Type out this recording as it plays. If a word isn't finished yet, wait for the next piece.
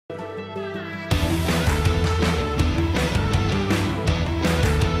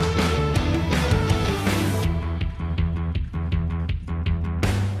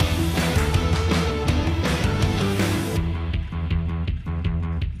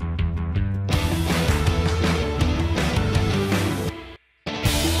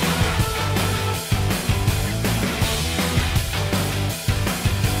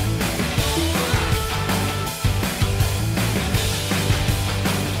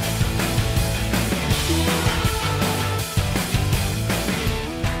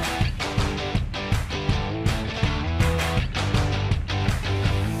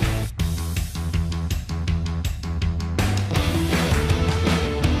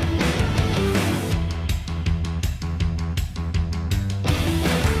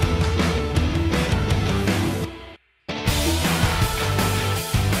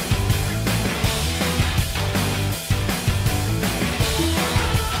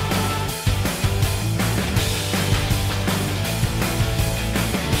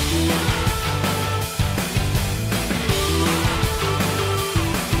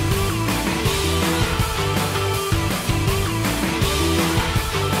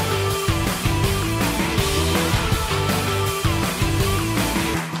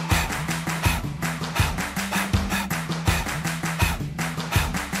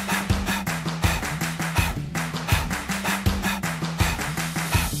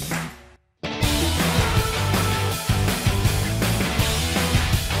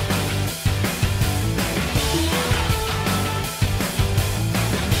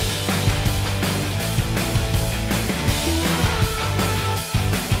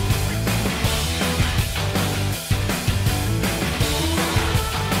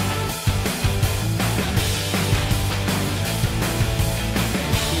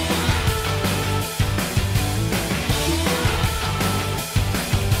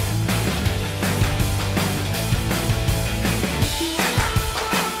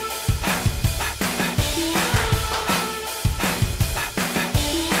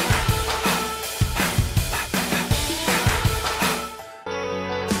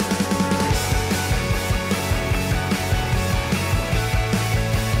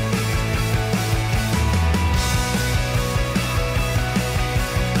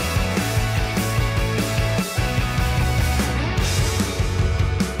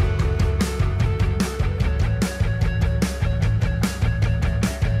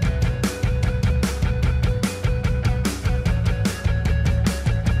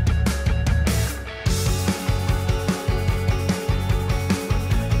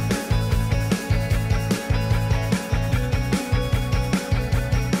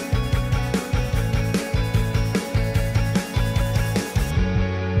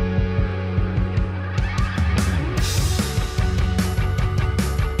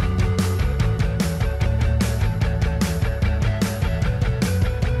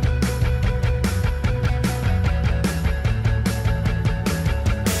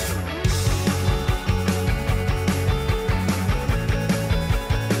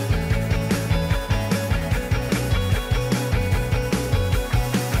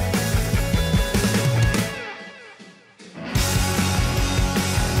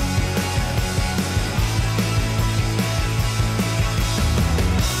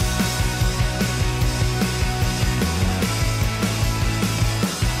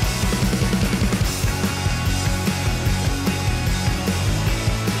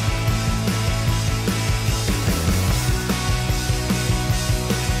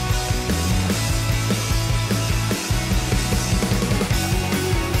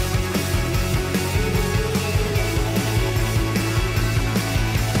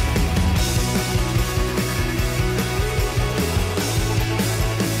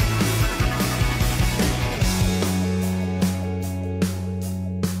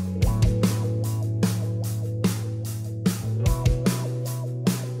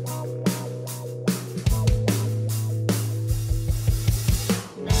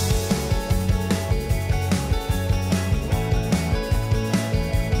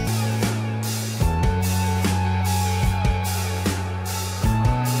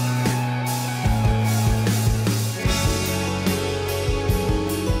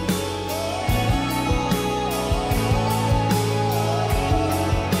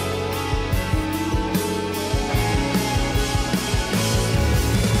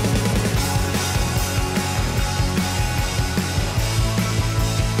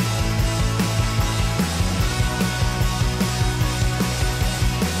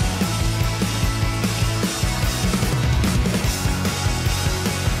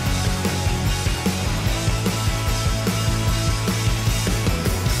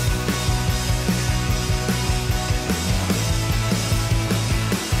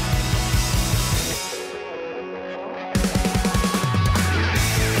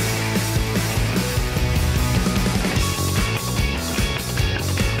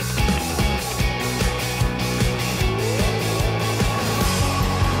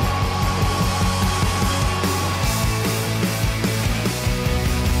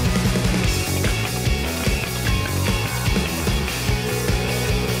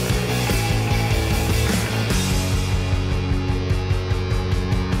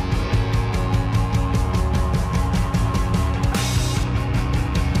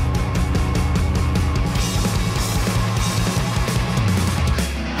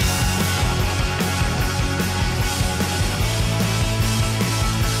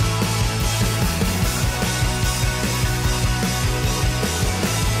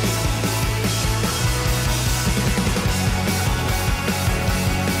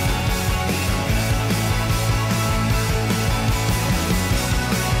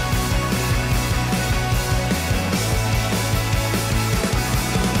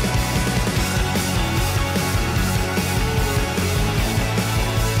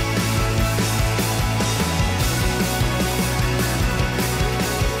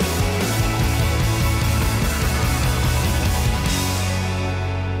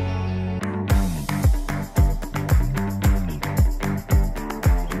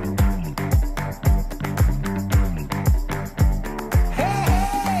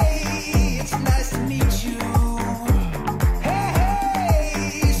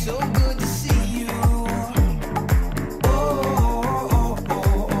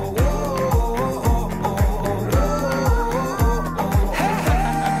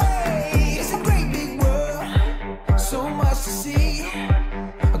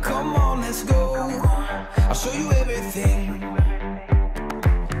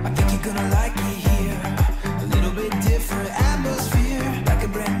gonna like it here. A little bit different atmosphere, like a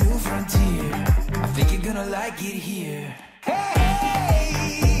brand new frontier. I think you're gonna like it here.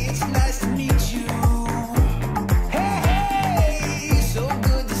 Hey, it's nice to meet you. Hey, so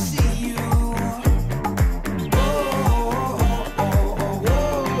good to see you.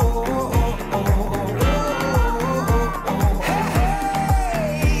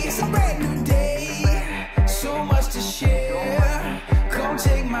 Hey, it's a brand new day, so much to share. Come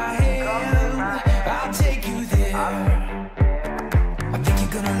take my hand, I'll take you there. I think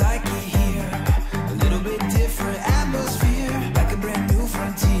you're gonna like it here. A little bit different atmosphere, like a brand new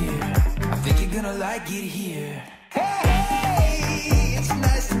frontier. I think you're gonna like it here. Hey, it's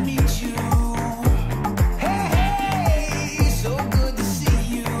nice to meet you. Hey, so good to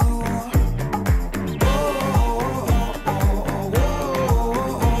see you.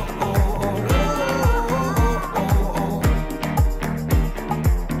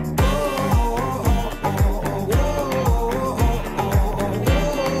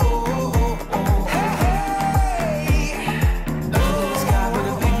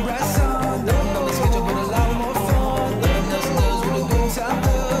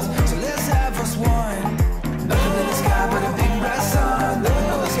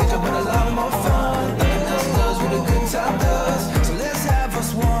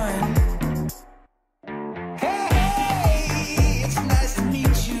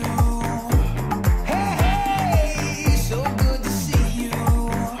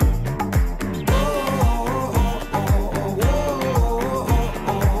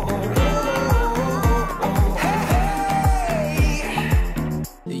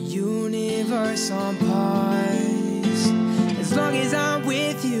 On pause, as long as I'm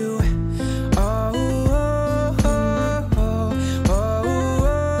with you. Oh, oh, oh, oh,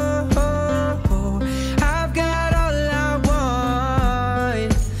 oh, oh, oh. I've got all I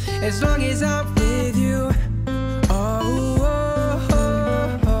want, as long as I'm with you. Oh, oh,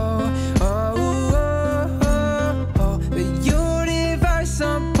 oh, oh, oh, oh, oh. The universe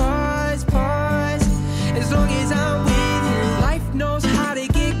on pause, pause, as long as I'm with you. Life knows how to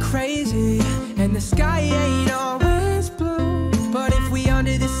get crazy, and the sky ain't always blue. But if we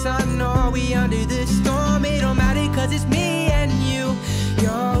under the sun or we under the storm, it don't matter, cause it's me and you.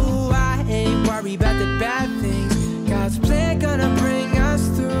 Yo, I ain't worried about the bad things. God's plan gonna bring us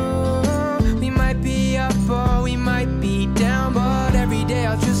through. We might be up or we might be down, but every day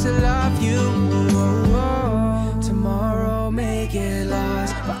I'll choose to love you. Tomorrow may get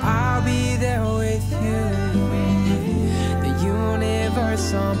lost, but I'll be there with you. The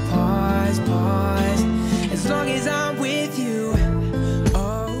universe on pause.